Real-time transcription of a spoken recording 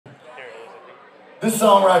This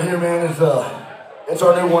song right here, man, is it's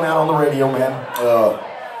our new one out on the radio, man.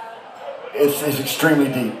 It's extremely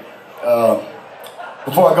deep.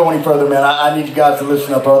 Before I go any further, man, I need you guys to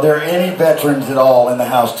listen up. Are there any veterans at all in the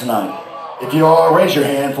house tonight? If you are, raise your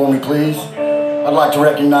hand for me, please. I'd like to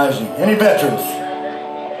recognize you. Any veterans?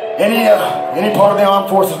 Any part of the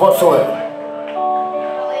armed forces whatsoever?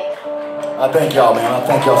 I thank y'all, man. I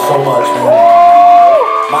thank y'all so much, man.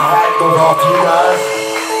 My hat goes off to you guys.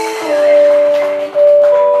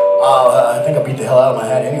 I think I beat the hell out of my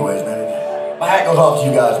hat anyways, man. My hat goes off to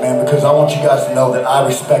you guys, man, because I want you guys to know that I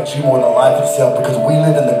respect you more than life itself, because we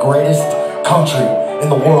live in the greatest country in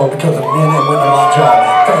the world because of men and women like y'all,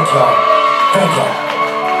 man. Thank y'all. Thank y'all.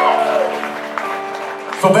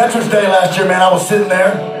 So Veterans Day last year, man, I was sitting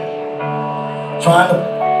there trying to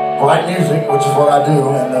write music, which is what I do,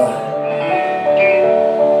 and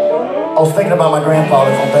I was thinking about my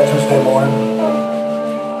grandfathers on Veterans Day morning.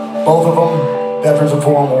 Both of them veterans of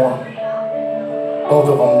foreign war. Both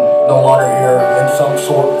of them no longer here in some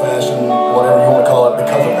sort of fashion, whatever you want to call it,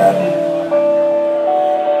 because of that.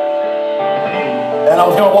 And I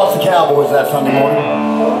was going to watch the Cowboys that Sunday morning.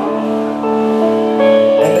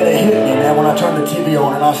 And then it hit me, man, when I turned the TV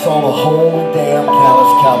on and I saw the whole damn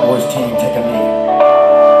Dallas Cowboys team take a knee.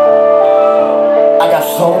 I got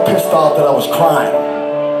so pissed off that I was crying.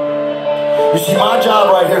 You see, my job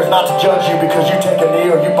right here is not to judge you because you take a knee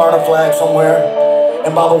or you burn a flag somewhere.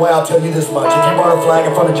 And by the way, I'll tell you this much. If you burn a flag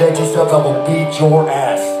in front of JT Stubbs, I will beat your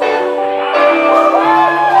ass.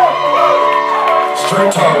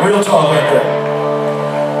 Straight talk, real talk right there.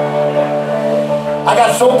 I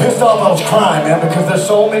got so pissed off I was crying, man, because there's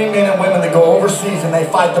so many men and women that go overseas and they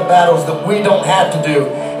fight the battles that we don't have to do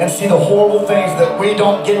and see the horrible things that we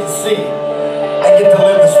don't get to see and get to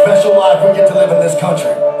live the special life we get to live in this country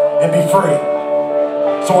and be free.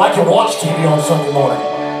 So I can watch TV on Sunday morning.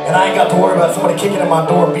 And I ain't got to worry about somebody kicking in my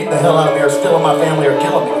door and beating the hell out of me or stealing my family or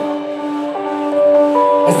killing me.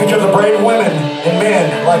 It's because of brave women and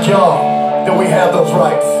men like y'all that we have those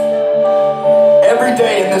rights. Every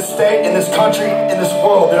day in this state, in this country, in this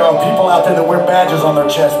world, there are people out there that wear badges on their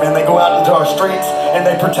chest, man. They go out into our streets and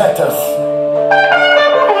they protect us.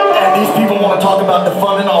 And these people want to talk about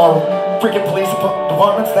defunding our freaking police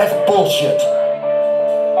departments? That's bullshit.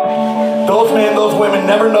 Those men, those women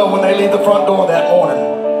never know when they leave the front door that morning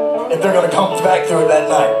if they're going to come back through it that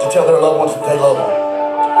night to tell their loved ones that they love them.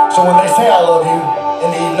 So when they say I love you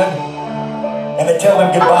in the evening and they tell them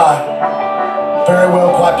goodbye, very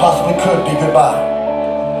well quite possibly could be goodbye.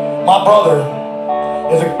 My brother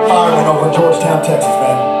is a fireman over in Georgetown, Texas,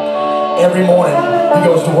 man. Every morning he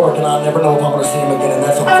goes to work and I never know if I'm going to see him again, and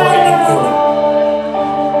that's a frightening feeling.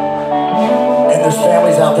 And there's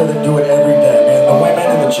families out there that do it every day, man. The women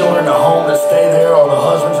and the children at home that stay there, or the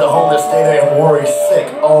husbands at home that stay there and worry sick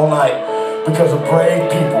all night because of brave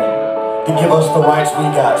people to give us the rights we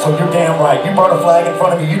got. So you're damn right. You burn a flag in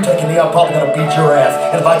front of me, you take a knee, I'm probably going to beat your ass.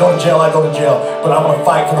 And if I go to jail, I go to jail. But I'm going to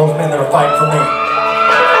fight for those men that are fighting for me.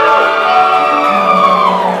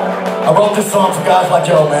 I wrote this song for guys like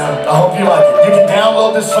y'all, man. I hope you like it. You can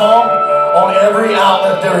download this song on every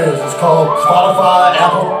outlet there is. It's called Spotify,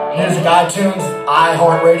 Apple Music, iTunes,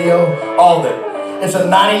 iHeartRadio, all of it. It's a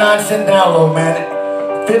 99-cent download, man.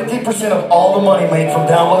 50% of all the money made from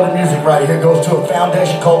downloaded music right here goes to a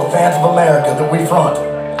foundation called the Fans of America that we front.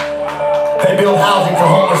 They build housing for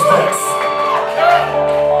homeless vets.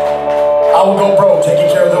 I will go broke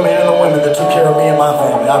taking care of the men and the women that took care of me and my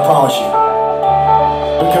family, I promise you.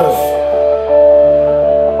 Because,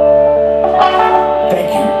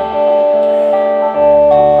 thank you.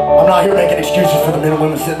 I'm not here making excuses for the men and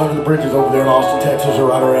women sitting under the bridges over there in Austin, Texas, or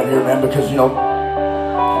right around here, man, because, you know,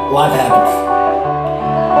 life happens.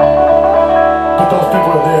 But those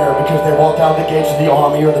people are there because they walked out the gates of the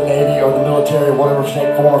Army or the Navy or the military, whatever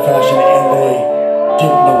shape, form, or fashion, and they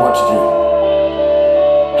didn't know what to do.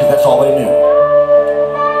 Because that's all they knew.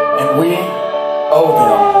 And we owe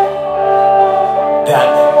them that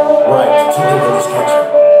right to live in this country.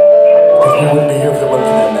 Because we wouldn't be here if it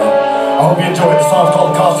wasn't for them, man. I hope you enjoyed it. The song's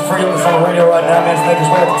called The Cost of Freedom. It's on the radio right now, man. It's making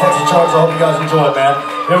its way up the Texas charts. I hope you guys enjoy it, man.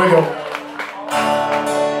 Here we go.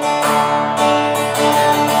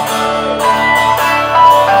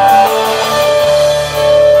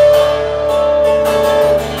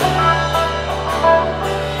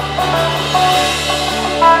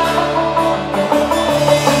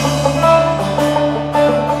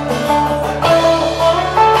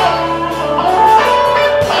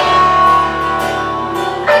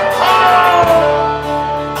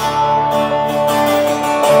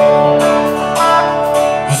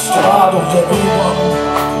 Stop.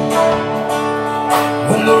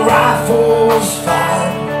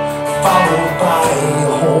 followed by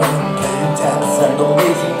a home playing taps and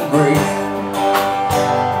Amazing Grace.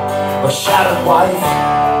 A shattered wife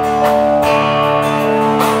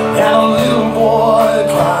and a little boy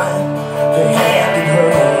crying. They handed her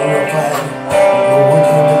a plan, Lord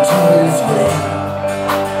him into his grave.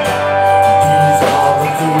 These are the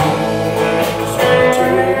things we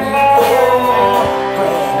take for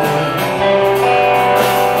granted.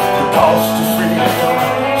 The cost of freedom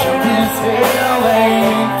sure as hell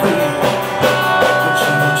ain't free. But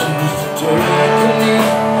you choose to take a knee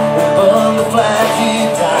and burn the flag you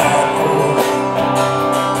died for.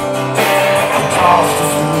 The cost of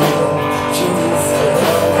freedom sure as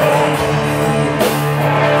hell ain't free.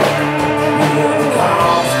 Yeah, the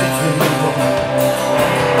cost of freedom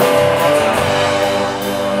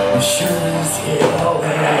sure as hell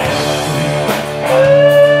ain't free.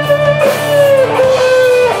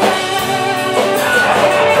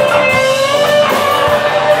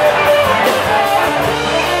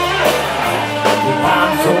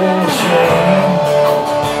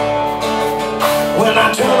 When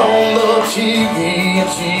I turn on the TV and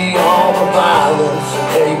see all the violence and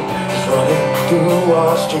hate running through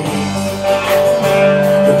our streets,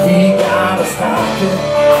 but we gotta stop it.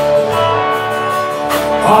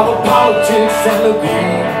 All the politics and the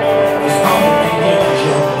greed is from the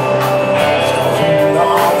engine, it's causing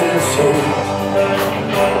all this hate.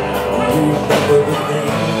 Remember the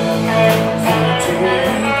things we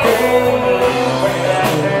take for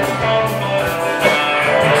granted.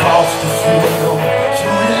 The cost of freedom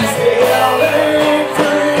sure as hell ain't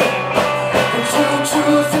free. But you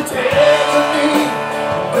choose to take a knee,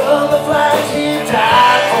 burn the flag he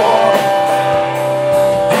died for.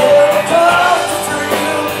 Yeah, the cost of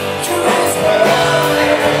freedom sure as hell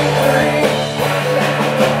ain't free.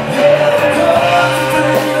 Yeah, the cost of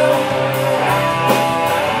freedom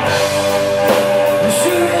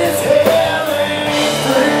sure as hell ain't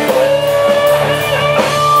free.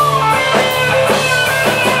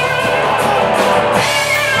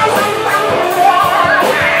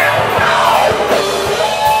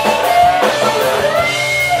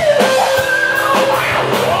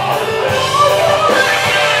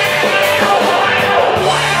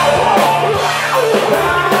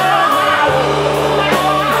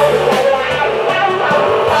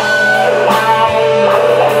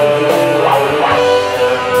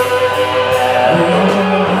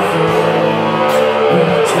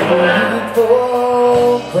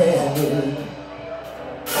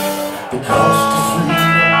 The cost of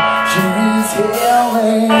freedom sure as hell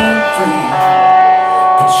ain't free.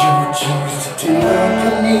 But you choose to take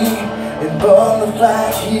a knee and burn the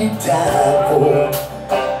flag he died for.